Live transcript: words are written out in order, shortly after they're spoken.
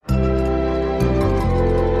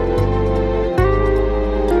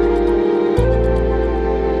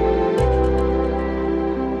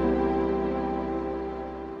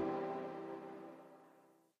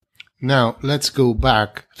Now, let's go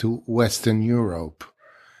back to Western Europe,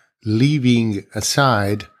 leaving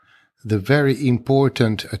aside the very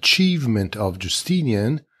important achievement of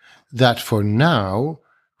Justinian that for now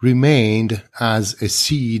remained as a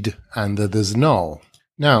seed under the snow.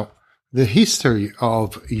 Now, the history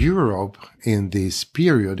of Europe in this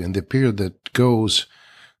period, in the period that goes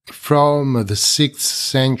from the 6th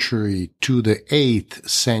century to the 8th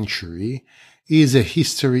century, is a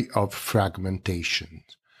history of fragmentation.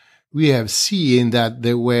 We have seen that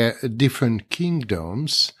there were different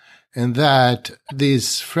kingdoms and that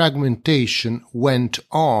this fragmentation went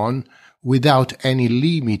on without any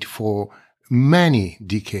limit for many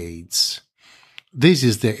decades. This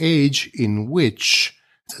is the age in which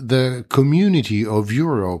the community of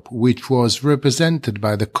Europe, which was represented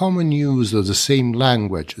by the common use of the same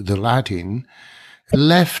language, the Latin,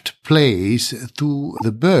 left place to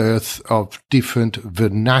the birth of different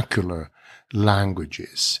vernacular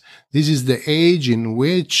languages. This is the age in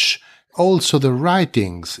which also the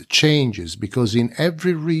writings changes, because in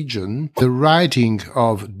every region the writing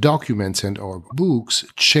of documents and or books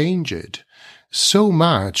changed so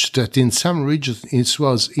much that in some regions it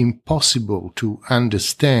was impossible to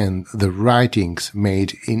understand the writings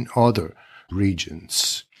made in other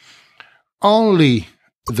regions. Only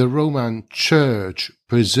the Roman Church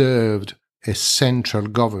preserved a central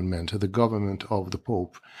government, the government of the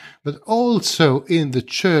Pope, but also in the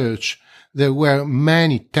Church there were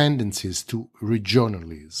many tendencies to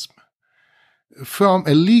regionalism. From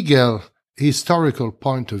a legal historical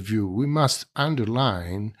point of view, we must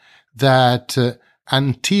underline that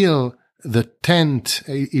until the 10th,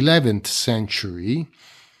 11th century,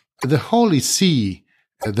 the Holy See,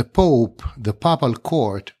 the Pope, the Papal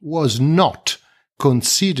Court, was not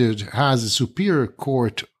considered as a superior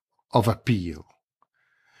court of appeal.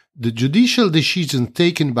 The judicial decisions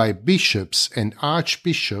taken by bishops and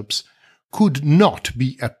archbishops could not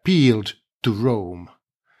be appealed to Rome.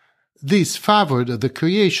 This favored the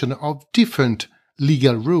creation of different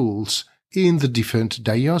legal rules in the different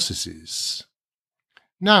dioceses.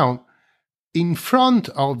 Now, in front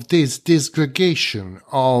of this disgregation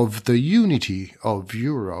of the unity of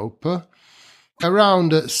Europe,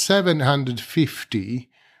 around 750,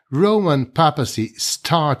 Roman papacy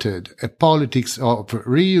started a politics of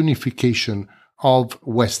reunification of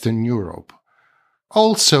Western Europe,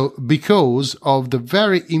 also because of the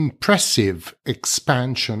very impressive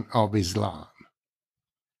expansion of Islam.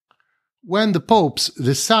 When the popes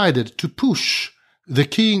decided to push the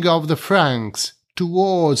king of the Franks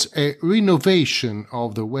towards a renovation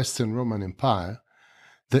of the Western Roman Empire,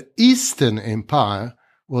 the Eastern Empire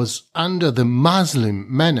was under the Muslim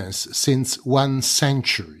menace since 1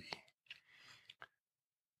 century.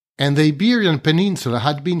 And the Iberian Peninsula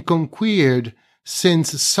had been conquered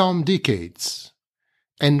since some decades.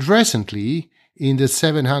 And recently, in the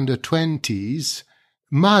 720s,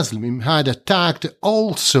 Muslims had attacked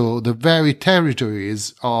also the very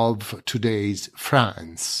territories of today's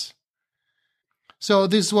France. So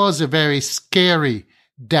this was a very scary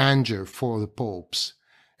danger for the popes.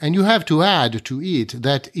 And you have to add to it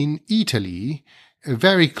that in Italy,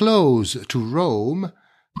 very close to Rome,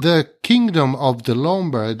 the kingdom of the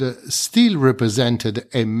Lombards still represented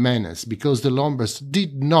a menace, because the Lombards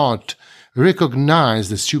did not recognize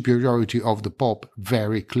the superiority of the Pope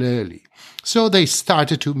very clearly. So they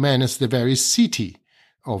started to menace the very city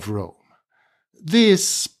of Rome.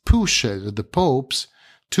 This pushed the popes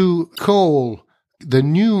to call the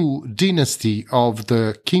new dynasty of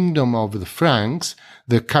the kingdom of the Franks,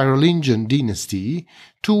 the Carolingian dynasty,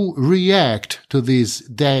 to react to this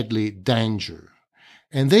deadly danger.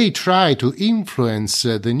 And they tried to influence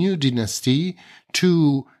the new dynasty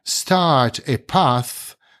to start a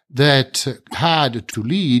path that had to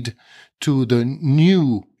lead to the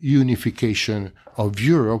new unification of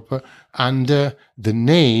Europe under the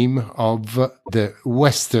name of the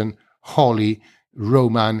Western Holy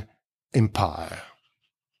Roman Empire.